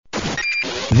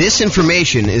This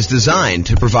information is designed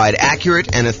to provide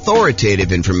accurate and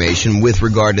authoritative information with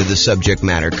regard to the subject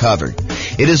matter covered.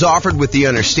 It is offered with the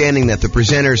understanding that the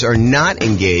presenters are not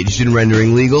engaged in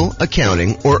rendering legal,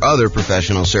 accounting, or other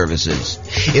professional services.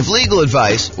 If legal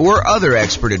advice or other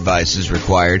expert advice is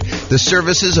required, the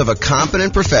services of a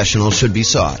competent professional should be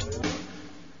sought.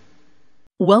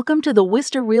 Welcome to the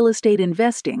Worcester Real Estate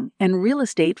Investing and Real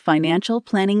Estate Financial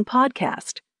Planning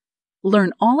Podcast.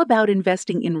 Learn all about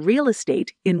investing in real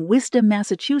estate in Worcester,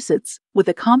 Massachusetts, with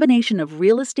a combination of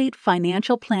real estate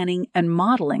financial planning and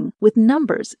modeling with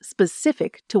numbers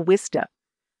specific to Worcester.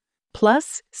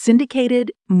 Plus,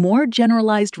 syndicated, more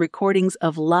generalized recordings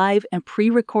of live and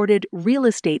pre-recorded real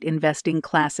estate investing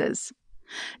classes.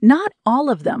 Not all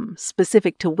of them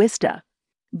specific to Worcester.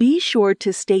 Be sure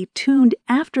to stay tuned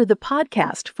after the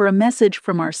podcast for a message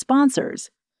from our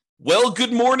sponsors. Well,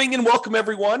 good morning and welcome,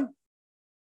 everyone.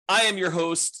 I am your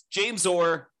host, James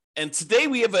Orr, and today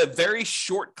we have a very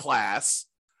short class,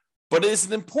 but it is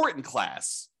an important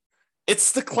class.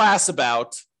 It's the class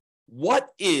about what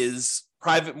is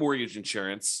private mortgage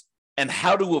insurance and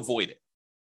how to avoid it.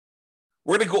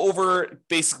 We're going to go over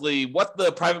basically what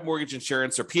the private mortgage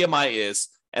insurance or PMI is,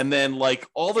 and then like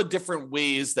all the different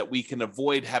ways that we can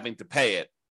avoid having to pay it,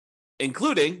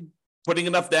 including putting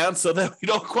enough down so that we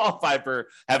don't qualify for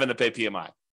having to pay PMI.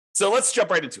 So let's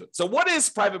jump right into it. So what is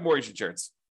private mortgage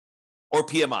insurance or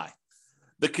PMI?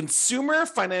 The Consumer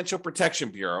Financial Protection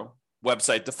Bureau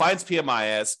website defines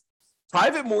PMI as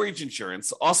private mortgage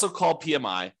insurance, also called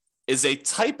PMI, is a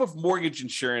type of mortgage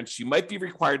insurance you might be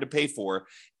required to pay for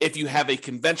if you have a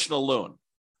conventional loan.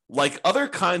 Like other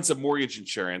kinds of mortgage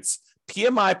insurance,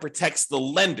 PMI protects the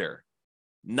lender,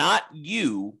 not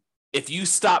you, if you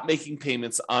stop making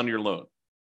payments on your loan.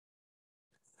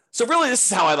 So really, this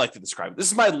is how I like to describe it.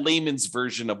 This is my layman's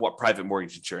version of what private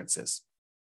mortgage insurance is.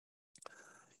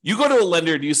 You go to a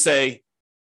lender and you say,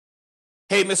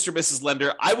 hey, Mr. Mrs.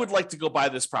 Lender, I would like to go buy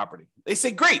this property. They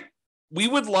say, great. We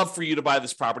would love for you to buy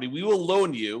this property. We will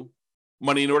loan you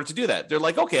money in order to do that. They're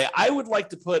like, okay, I would like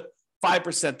to put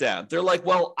 5% down. They're like,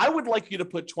 well, I would like you to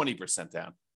put 20%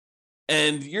 down.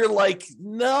 And you're like,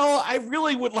 no, I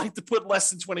really would like to put less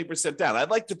than 20% down. I'd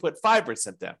like to put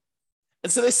 5% down.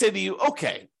 And so they say to you,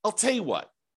 okay, I'll tell you what,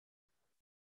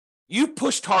 you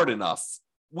pushed hard enough.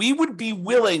 We would be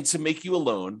willing to make you a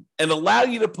loan and allow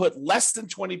you to put less than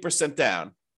 20%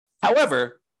 down.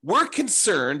 However, we're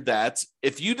concerned that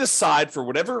if you decide for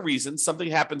whatever reason,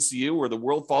 something happens to you or the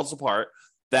world falls apart,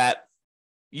 that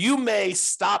you may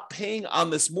stop paying on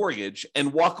this mortgage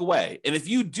and walk away. And if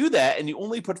you do that and you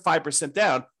only put 5%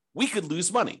 down, we could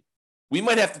lose money. We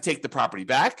might have to take the property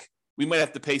back. We might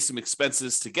have to pay some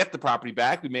expenses to get the property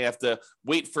back. We may have to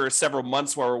wait for several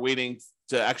months while we're waiting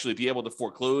to actually be able to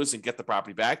foreclose and get the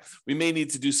property back. We may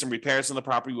need to do some repairs on the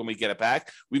property when we get it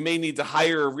back. We may need to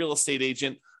hire a real estate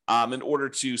agent in order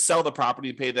to sell the property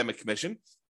and pay them a commission.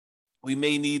 We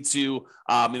may need to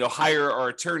hire our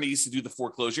attorneys to do the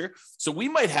foreclosure. So we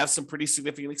might have some pretty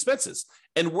significant expenses.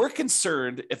 And we're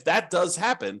concerned if that does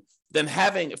happen, then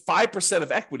having 5%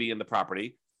 of equity in the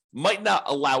property might not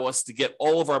allow us to get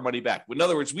all of our money back. In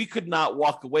other words, we could not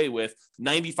walk away with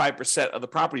 95% of the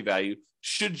property value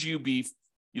should you be,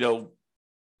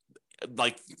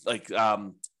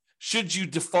 should you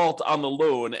default on the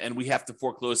loan and we have to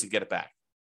foreclose and get it back.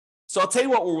 So I'll tell you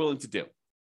what we're willing to do.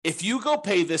 If you go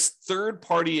pay this third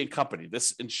party company,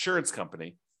 this insurance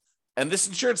company, and this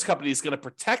insurance company is going to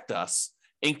protect us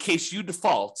in case you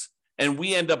default and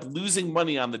we end up losing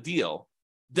money on the deal,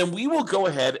 then we will go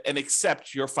ahead and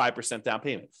accept your 5% down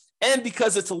payment. And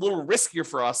because it's a little riskier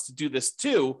for us to do this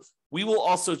too, we will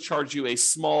also charge you a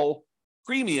small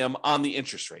premium on the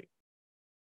interest rate.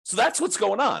 So that's what's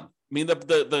going on. I mean,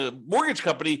 the mortgage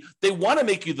company, they want to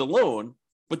make you the loan,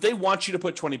 but they want you to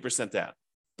put 20% down.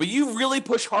 But you really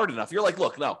push hard enough. You're like,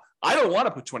 look, no, I don't want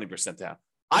to put 20% down.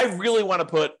 I really want to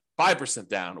put 5%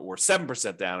 down or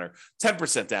 7% down or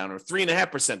 10% down or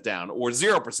 3.5% down or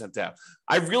 0% down.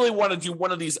 I really want to do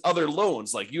one of these other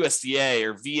loans like USDA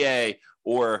or VA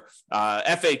or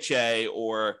FHA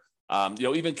or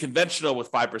even conventional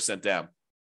with 5% down.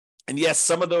 And yes,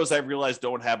 some of those I realize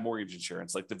don't have mortgage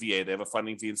insurance like the VA. They have a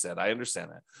funding fee instead. I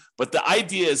understand that. But the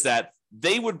idea is that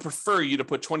they would prefer you to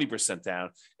put 20% down.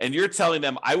 And you're telling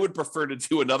them, I would prefer to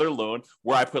do another loan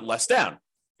where I put less down.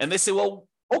 And they say, well,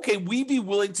 okay, we'd be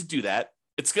willing to do that.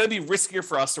 It's going to be riskier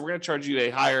for us. So we're going to charge you a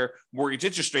higher mortgage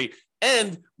interest rate.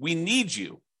 And we need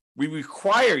you. We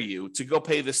require you to go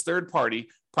pay this third party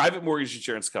private mortgage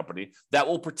insurance company that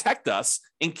will protect us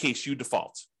in case you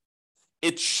default.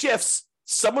 It shifts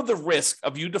some of the risk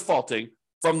of you defaulting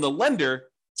from the lender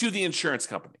to the insurance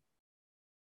company.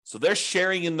 So they're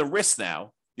sharing in the risk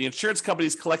now the insurance company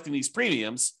is collecting these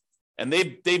premiums, and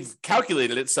they've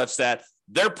calculated it such that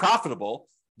they're profitable.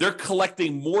 They're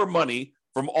collecting more money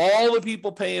from all the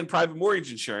people paying private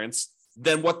mortgage insurance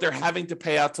than what they're having to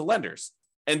pay out to lenders.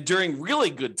 And during really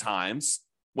good times,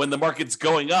 when the market's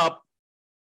going up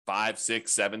 5,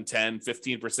 6, 7, 10,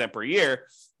 15% per year,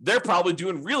 they're probably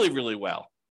doing really, really well.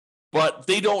 But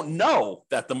they don't know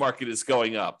that the market is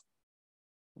going up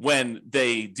when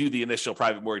they do the initial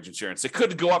private mortgage insurance. It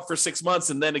could go up for 6 months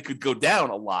and then it could go down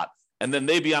a lot. And then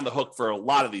they'd be on the hook for a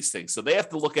lot of these things. So they have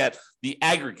to look at the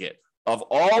aggregate of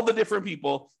all the different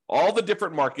people, all the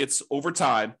different markets over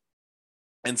time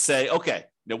and say, okay,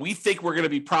 now we think we're going to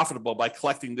be profitable by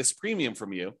collecting this premium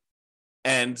from you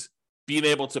and being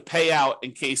able to pay out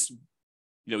in case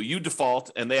you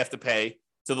default and they have to pay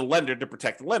to the lender to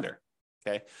protect the lender.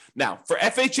 Okay. Now, for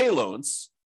FHA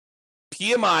loans,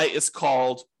 PMI is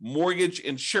called mortgage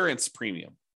insurance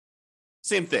premium.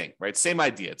 Same thing, right? Same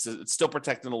idea. It's still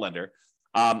protecting the lender.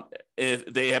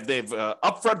 They have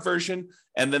upfront version,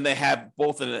 and then they have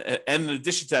both, and in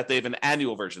addition to that, they have an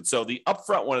annual version. So the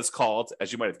upfront one is called,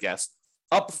 as you might have guessed,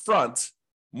 upfront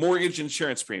mortgage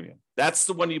insurance premium. That's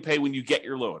the one you pay when you get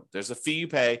your loan. There's a fee you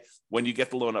pay when you get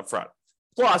the loan upfront.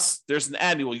 Plus, there's an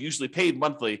annual, usually paid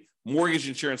monthly, mortgage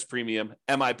insurance premium,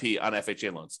 MIP, on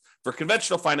FHA loans. For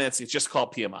conventional financing, it's just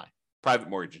called PMI, private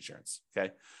mortgage insurance.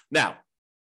 Okay. Now,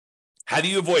 how do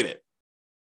you avoid it?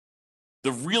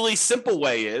 The really simple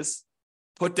way is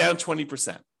put down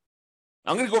 20%.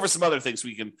 I'm going to go over some other things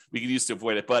we can use to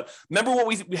avoid it. But remember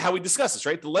how we discussed this,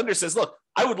 right? The lender says, look,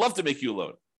 I would love to make you a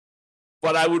loan,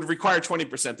 but I would require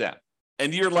 20% down.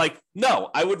 And you're like, no,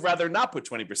 I would rather not put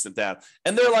 20% down.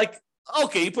 And they're like,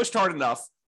 okay, you pushed hard enough.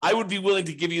 I would be willing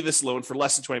to give you this loan for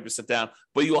less than 20% down,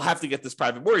 but you'll have to get this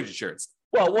private mortgage insurance.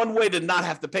 Well, one way to not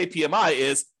have to pay PMI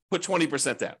is put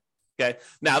 20% down. Okay.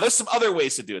 Now, there's some other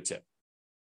ways to do it, Tim.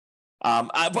 But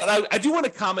I do want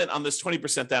to comment on this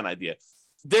 20% down idea.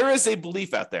 There is a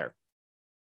belief out there,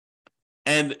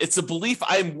 and it's a belief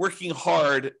I'm working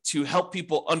hard to help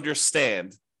people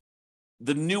understand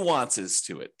the nuances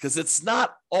to it, because it's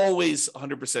not always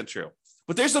 100% true.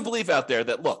 But there's a belief out there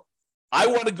that, look, I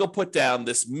want to go put down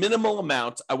this minimal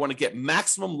amount. I want to get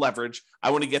maximum leverage.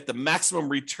 I want to get the maximum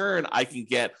return I can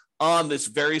get on this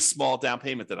very small down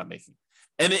payment that I'm making.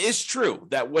 And it is true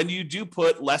that when you do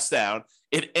put less down,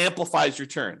 it amplifies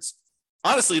returns.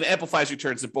 Honestly, it amplifies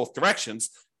returns in both directions.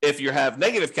 If you have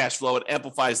negative cash flow, it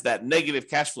amplifies that negative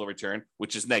cash flow return,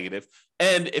 which is negative.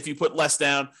 And if you put less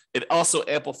down, it also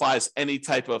amplifies any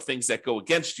type of things that go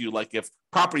against you. Like if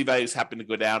property values happen to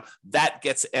go down, that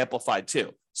gets amplified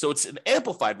too. So it's an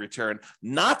amplified return,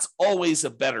 not always a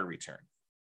better return.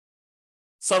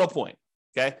 Subtle point,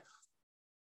 okay?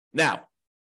 Now,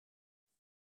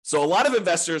 so a lot of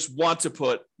investors want to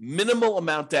put minimal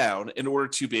amount down in order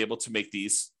to be able to make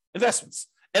these investments.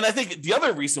 And I think the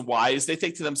other reason why is they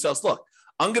think to themselves, look,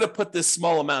 I'm going to put this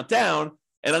small amount down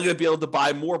and I'm going to be able to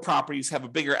buy more properties, have a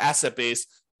bigger asset base,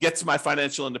 get to my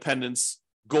financial independence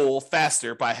goal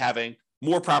faster by having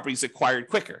more properties acquired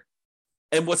quicker.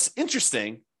 And what's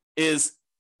interesting is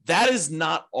that is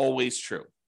not always true.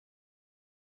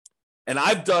 And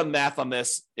I've done math on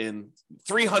this in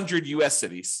 300 US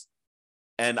cities.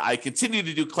 And I continue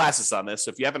to do classes on this.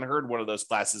 So if you haven't heard one of those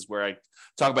classes where I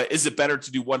talk about, is it better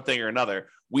to do one thing or another?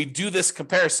 We do this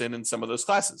comparison in some of those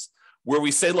classes where we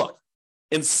say, look,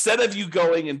 instead of you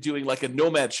going and doing like a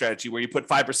nomad strategy where you put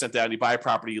 5% down, you buy a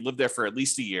property, you live there for at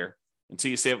least a year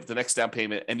until you save up the next down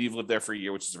payment and you've lived there for a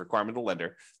year, which is a requirement of the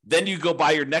lender. Then you go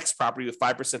buy your next property with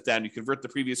 5% down, you convert the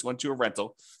previous one to a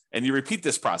rental, and you repeat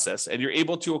this process, and you're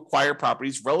able to acquire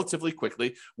properties relatively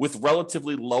quickly with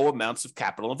relatively low amounts of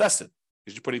capital invested.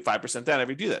 Because you're putting 5% down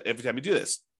every time you do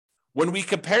this. When we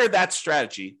compare that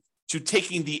strategy to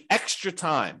taking the extra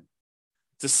time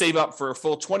to save up for a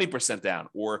full 20% down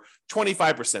or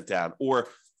 25% down, or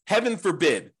heaven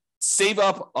forbid, save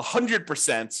up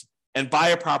 100% and buy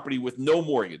a property with no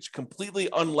mortgage, completely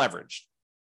unleveraged,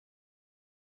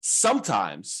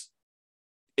 sometimes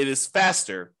it is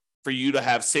faster for you to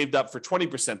have saved up for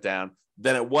 20% down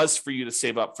than it was for you to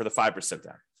save up for the 5%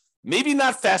 down. Maybe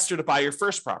not faster to buy your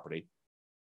first property,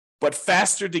 but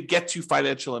faster to get to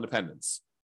financial independence.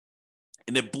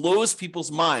 And it blows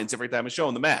people's minds every time I show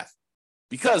them the math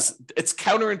because it's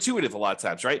counterintuitive a lot of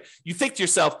times, right? You think to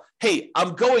yourself, hey,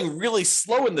 I'm going really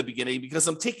slow in the beginning because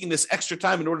I'm taking this extra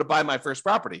time in order to buy my first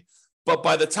property. But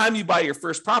by the time you buy your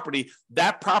first property,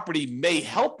 that property may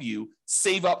help you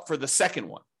save up for the second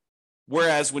one.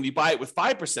 Whereas when you buy it with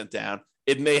 5% down,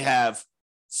 it may have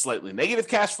slightly negative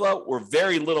cash flow or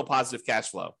very little positive cash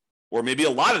flow, or maybe a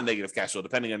lot of negative cash flow,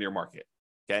 depending on your market.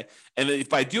 Okay. And if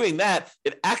by doing that,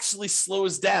 it actually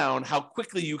slows down how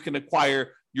quickly you can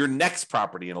acquire your next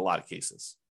property in a lot of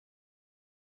cases.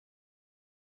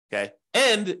 Okay.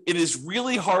 And it is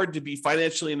really hard to be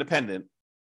financially independent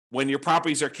when your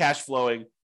properties are cash flowing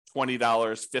 $20,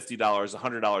 $50,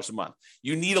 $100 a month.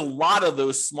 You need a lot of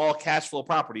those small cash flow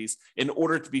properties in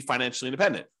order to be financially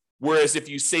independent. Whereas if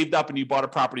you saved up and you bought a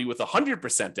property with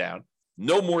 100% down,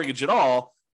 no mortgage at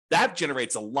all, that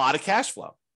generates a lot of cash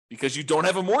flow because you don't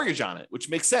have a mortgage on it, which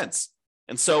makes sense.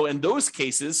 And so in those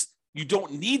cases, you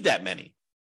don't need that many.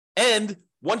 And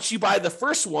once you buy the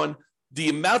first one, the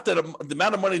amount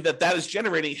of money that is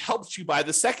generating helps you buy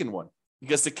the second one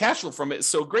because the cash flow from it is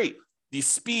so great. The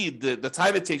speed, the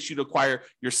time it takes you to acquire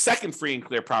your second free and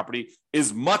clear property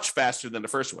is much faster than the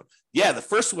first one. Yeah, the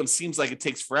first one seems like it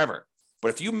takes forever. But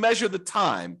if you measure the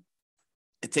time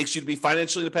it takes you to be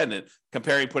financially independent,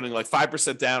 comparing putting like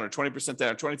 5% down or 20%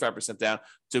 down or 25% down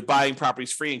to buying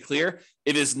properties free and clear,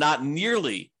 it is not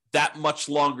nearly that much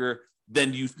longer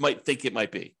than you might think it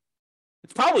might be.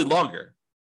 It's probably longer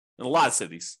in a lot of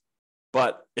cities,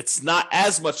 but it's not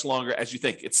as much longer as you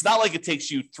think. It's not like it takes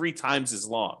you 3 times as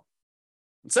long.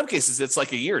 In some cases, it's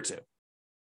like a year or 2.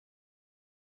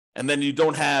 And then you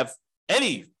don't have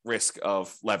any risk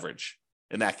of leverage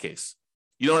in that case.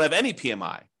 You don't have any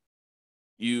PMI.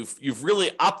 You've really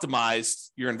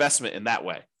optimized your investment in that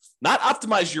way. Not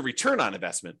optimize your return on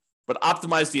investment, but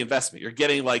optimize the investment. You're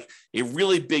getting like a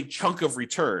really big chunk of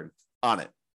return on it.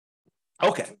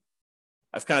 Okay,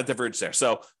 I've kind of diverged there.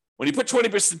 So when you put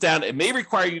 20% down, it may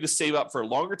require you to save up for a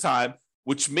longer time,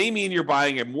 which may mean you're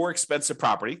buying a more expensive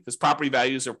property because property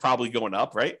values are probably going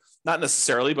up, right? Not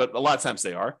necessarily, but a lot of times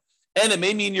they are. And it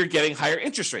may mean you're getting higher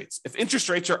interest rates. If interest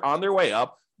rates are on their way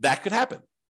up, that could happen.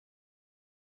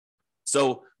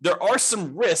 So there are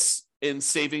some risks in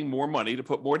saving more money to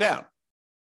put more down.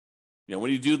 You know,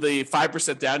 when you do the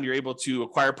 5% down, you're able to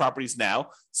acquire properties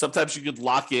now. Sometimes you could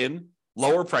lock in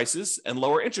lower prices and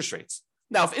lower interest rates.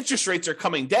 Now, if interest rates are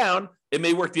coming down, it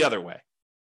may work the other way.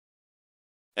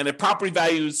 And if property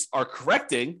values are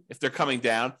correcting, if they're coming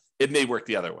down, it may work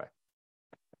the other way.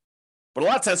 But a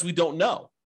lot of times we don't know.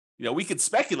 You know, we could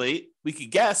speculate, we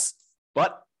could guess,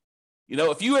 but you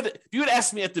know, if you had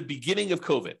asked me at the beginning of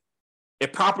COVID,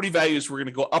 if property values were going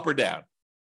to go up or down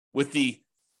with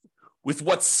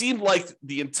what seemed like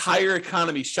the entire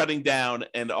economy shutting down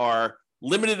and our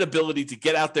limited ability to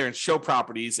get out there and show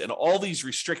properties and all these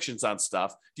restrictions on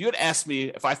stuff, if you had asked me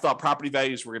if I thought property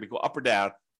values were going to go up or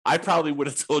down, I probably would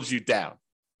have told you down.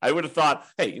 I would have thought,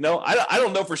 hey, you know, I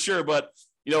don't know for sure, but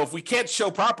you know, if we can't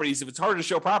show properties, if it's harder to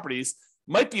show properties,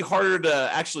 it might be harder to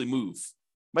actually move.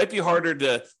 Might be harder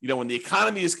to, you know, when the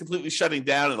economy is completely shutting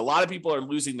down and a lot of people are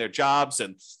losing their jobs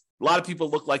and a lot of people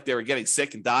look like they were getting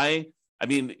sick and dying. I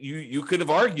mean, you could have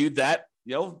argued that,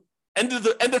 you know, end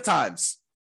of times,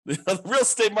 the real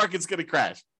estate market's going to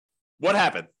crash. What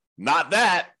happened? Not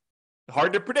that.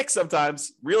 Hard to predict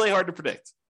sometimes. Really hard to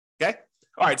predict. Okay.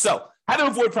 All right. So how to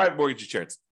avoid private mortgage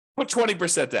insurance? Put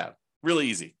 20% down. Really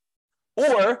easy.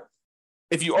 Or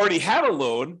if you already have a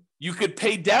loan, you could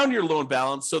pay down your loan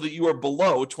balance so that you are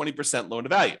below 20% loan to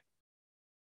value.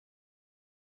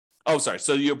 Oh, sorry.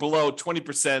 So you're below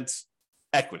 20%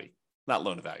 equity, not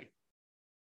loan to value.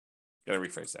 Got to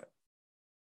rephrase that.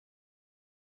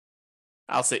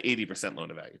 I'll say 80% loan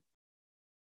to value.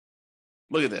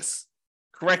 Look at this.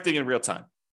 Correcting in real time.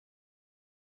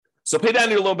 So pay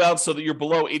down your loan balance so that you're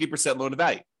below 80% loan to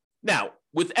value. Now,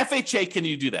 with FHA, can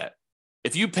you do that?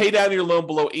 If you pay down your loan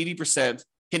below 80%,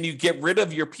 can you get rid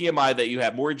of your PMI that you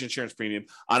have, mortgage insurance premium,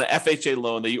 on an FHA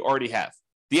loan that you already have?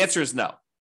 The answer is no.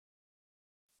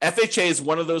 FHA is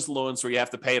one of those loans where you have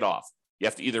to pay it off. You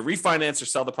have to either refinance or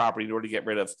sell the property in order to get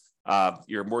rid of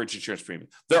your mortgage insurance premium.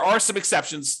 There are some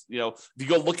exceptions. You know, if you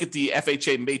go look at the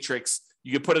FHA matrix,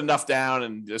 you can put enough down,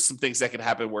 and there's some things that can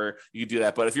happen where you can do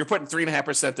that. But if you're putting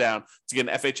 3.5% down to get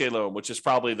an FHA loan, which is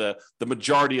probably the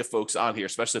majority of folks on here,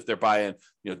 especially if they're buying,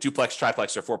 you know, duplex,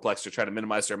 triplex, or fourplex, they're trying to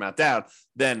minimize their amount down,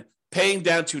 then paying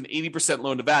down to an 80%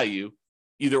 loan to value,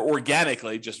 either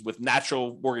organically, just with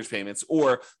natural mortgage payments,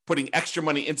 or putting extra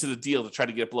money into the deal to try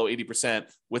to get below 80%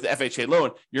 with FHA loan,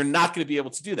 you're not going to be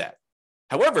able to do that.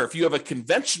 However, if you have a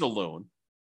conventional loan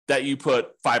that you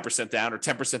put 5% down or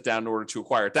 10% down in order to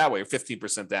acquire it that way, or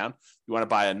 15% down, you want to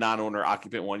buy a non-owner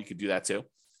occupant one, you could do that too.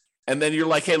 And then you're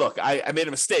like, hey, look, I made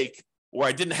a mistake, or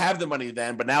I didn't have the money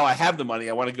then, but now I have the money.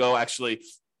 I want to actually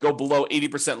go below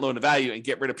 80% loan to value and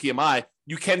get rid of PMI.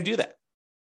 You can do that.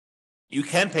 You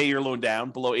can pay your loan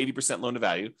down below 80% loan to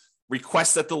value,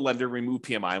 request that the lender remove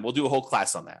PMI, and we'll do a whole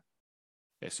class on that.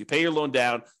 Okay, so you pay your loan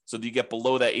down so that you get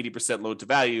below that 80% loan to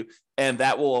value, and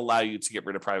that will allow you to get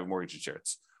rid of private mortgage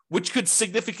insurance. which could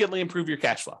significantly improve your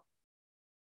cash flow.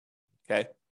 Okay.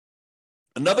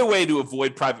 Another way to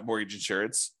avoid private mortgage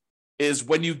insurance is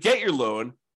when you get your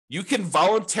loan, you can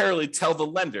voluntarily tell the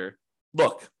lender,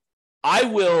 look, I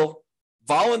will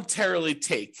voluntarily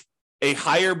take a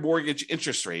higher mortgage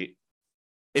interest rate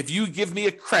if you give me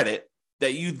a credit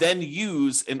that you then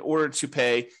use in order to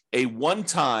pay a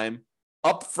one-time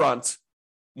upfront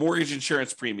mortgage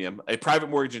insurance premium, a private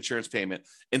mortgage insurance payment,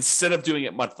 instead of doing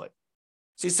it monthly.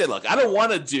 So he said, look, I don't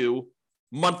want to do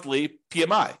monthly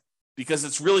PMI because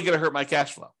it's really going to hurt my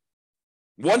cash flow.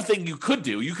 One thing you could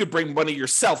do, you could bring money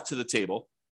yourself to the table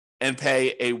and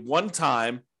pay a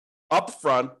one-time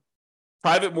upfront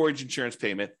private mortgage insurance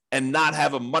payment and not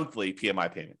have a monthly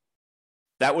PMI payment.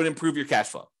 That would improve your cash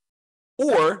flow.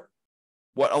 Or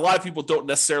what a lot of people don't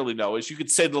necessarily know is you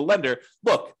could say to the lender,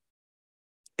 look,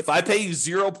 if I pay you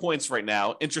 0 points right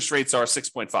now, interest rates are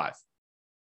 6.5.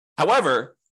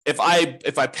 However, if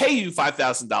I pay you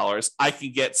 $5,000, I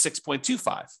can get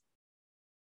 6.25.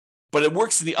 But it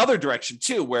works in the other direction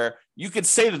too, where you could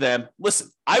say to them, listen,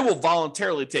 I will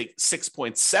voluntarily take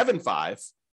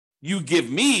 6.75. You give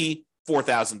me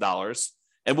 $4,000,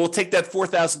 and we'll take that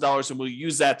 $4,000 and we'll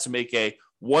use that to make a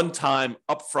one-time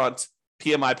upfront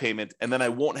PMI payment, and then I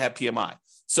won't have PMI.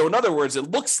 So in other words, it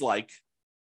looks like,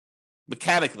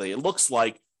 mechanically, it looks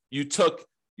like you took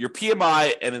your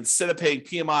PMI and instead of paying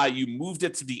PMI, you moved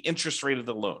it to the interest rate of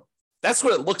the loan. That's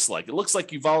what it looks like. It looks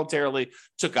like you voluntarily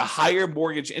took a higher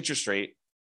mortgage interest rate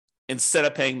instead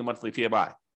of paying the monthly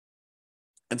PMI.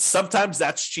 And sometimes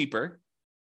that's cheaper.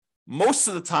 Most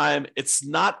of the time, it's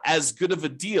not as good of a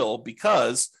deal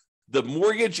because the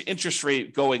mortgage interest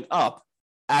rate going up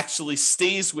actually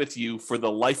stays with you for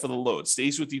the life of the loan,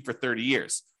 stays with you for 30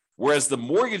 years. Whereas the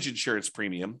mortgage insurance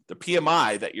premium, the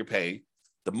PMI that you're paying,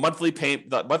 the monthly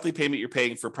payment you're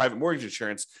paying for private mortgage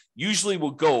insurance usually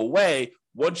will go away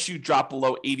once you drop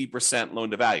below 80%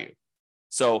 loan to value.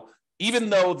 So even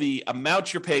though the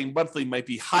amount you're paying monthly might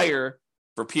be higher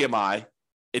for PMI,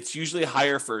 it's usually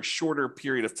higher for a shorter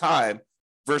period of time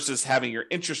versus having your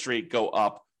interest rate go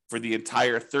up for the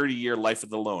entire 30-year life of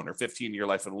the loan or 15-year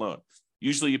life of the loan.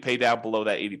 Usually you pay down below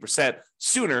that 80%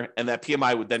 sooner, and that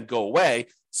PMI would then go away.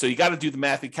 So you got to do the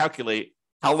math and calculate,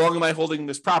 how long am I holding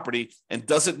this property, and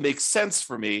does it make sense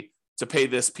for me to pay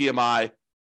this PMI,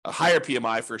 a higher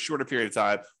PMI for a shorter period of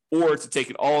time, or to take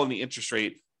it all in the interest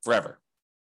rate forever?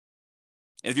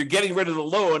 And if you're getting rid of the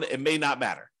loan, it may not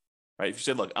matter, right? If you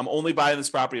said, look, I'm only buying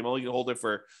this property, I'm only going to hold it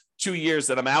for 2 years,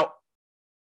 then I'm out,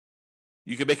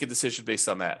 you can make a decision based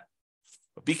on that.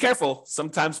 But be careful.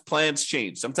 Sometimes plans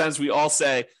change. Sometimes we all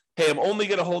say, hey, I'm only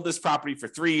going to hold this property for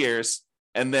 3 years.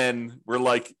 And then we're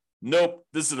like, nope,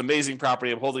 this is an amazing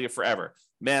property. I'm holding it forever.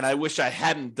 Man, I wish I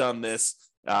hadn't done this,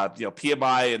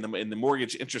 PMI and the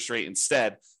mortgage interest rate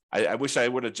instead. I wish I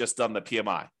would have just done the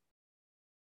PMI.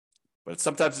 But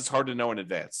sometimes it's hard to know in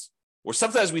advance. Or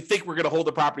sometimes we think we're going to hold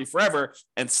the property forever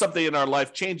and something in our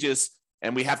life changes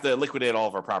and we have to liquidate all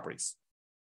of our properties.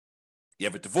 You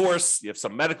have a divorce, you have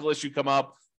some medical issue come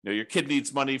up, your kid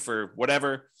needs money for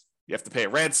whatever, you have to pay a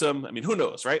ransom. I mean, who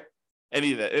knows, right?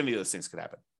 Any of those things could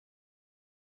happen.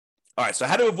 All right, so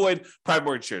how to avoid private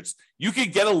mortgage insurance? You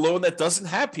could get a loan that doesn't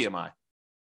have PMI.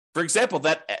 For example,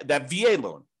 that VA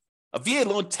loan. A VA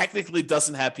loan technically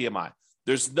doesn't have PMI.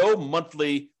 There's no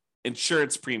monthly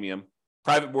insurance premium,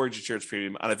 private mortgage insurance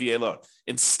premium on a VA loan.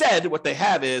 Instead, what they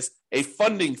have is a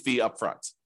funding fee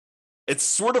upfront. It's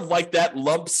sort of like that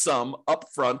lump sum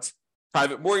upfront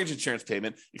private mortgage insurance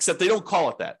payment, except they don't call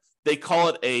it that. They call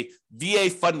it a VA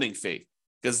funding fee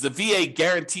because the VA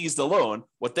guarantees the loan.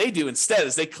 What they do instead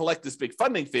is they collect this big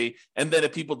funding fee, and then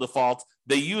if people default,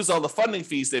 they use all the funding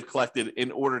fees they've collected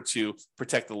in order to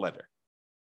protect the lender.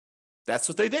 That's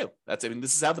what they do.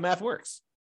 This is how the math works.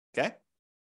 Okay?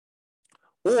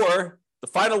 Or the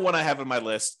final one I have on my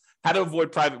list, how to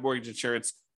avoid private mortgage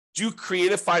insurance, do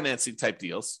creative financing type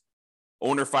deals.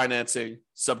 Owner financing,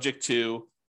 subject to,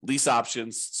 lease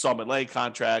options, installment loan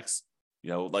contracts,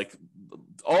 like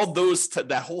all those,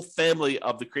 that whole family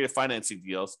of the creative financing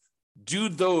deals, do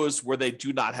those where they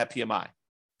do not have PMI.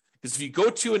 Because if you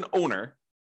go to an owner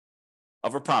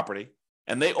of a property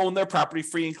and they own their property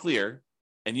free and clear,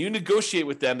 and you negotiate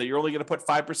with them that you're only going to put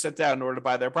 5% down in order to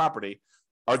buy their property,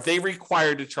 are they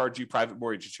required to charge you private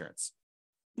mortgage insurance?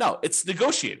 No, it's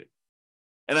negotiated.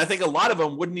 And I think a lot of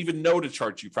them wouldn't even know to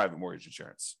charge you private mortgage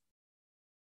insurance.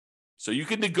 So you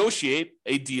can negotiate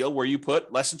a deal where you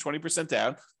put less than 20%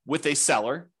 down with a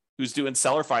seller who's doing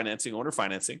seller financing, owner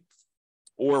financing,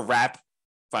 or wrap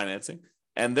financing,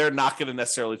 and they're not going to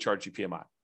necessarily charge you PMI.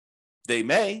 They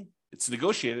may, it's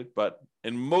negotiated, but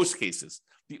in most cases,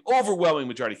 the overwhelming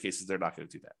majority of cases, they're not going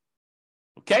to do that.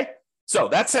 Okay? So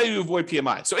that's how you avoid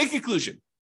PMI. So in conclusion,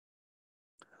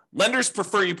 lenders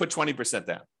prefer you put 20%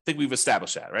 down. I think we've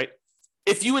established that, right?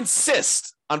 If you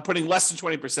insist on putting less than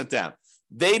 20% down,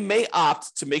 they may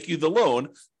opt to make you the loan,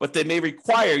 but they may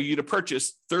require you to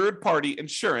purchase third-party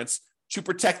insurance to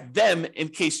protect them in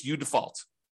case you default.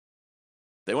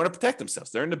 They want to protect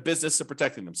themselves. They're in the business of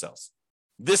protecting themselves.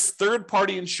 This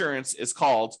third-party insurance is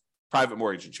called private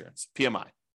mortgage insurance, PMI.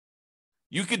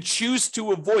 You could choose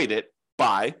to avoid it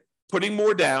by putting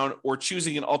more down or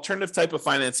choosing an alternative type of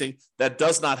financing that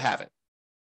does not have it.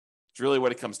 It's really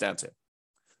what it comes down to.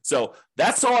 So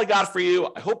that's all I got for you.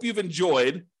 I hope you've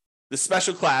enjoyed this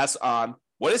special class on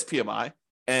what is PMI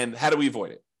and how do we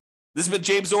avoid it. This has been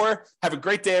James Orr. Have a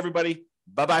great day, everybody.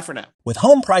 Bye-bye for now. With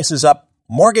home prices up,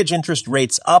 mortgage interest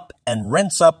rates up, and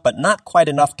rents up, but not quite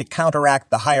enough to counteract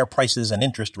the higher prices and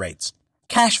interest rates,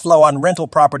 cash flow on rental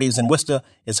properties in Wista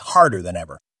is harder than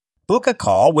ever. Book a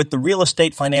call with the Real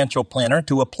Estate Financial Planner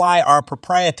to apply our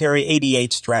proprietary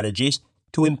 88 strategies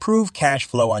to improve cash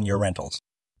flow on your rentals.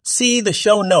 See the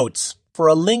show notes for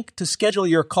a link to schedule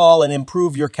your call and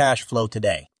improve your cash flow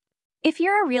today. If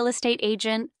you're a real estate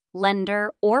agent,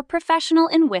 lender, or professional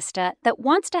in Wista that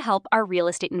wants to help our real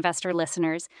estate investor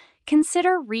listeners,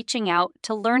 consider reaching out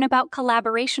to learn about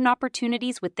collaboration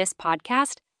opportunities with this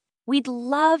podcast. We'd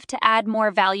love to add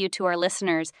more value to our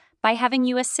listeners by having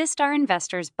you assist our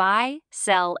investors buy,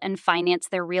 sell, and finance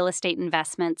their real estate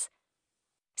investments.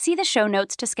 See the show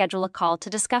notes to schedule a call to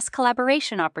discuss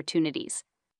collaboration opportunities.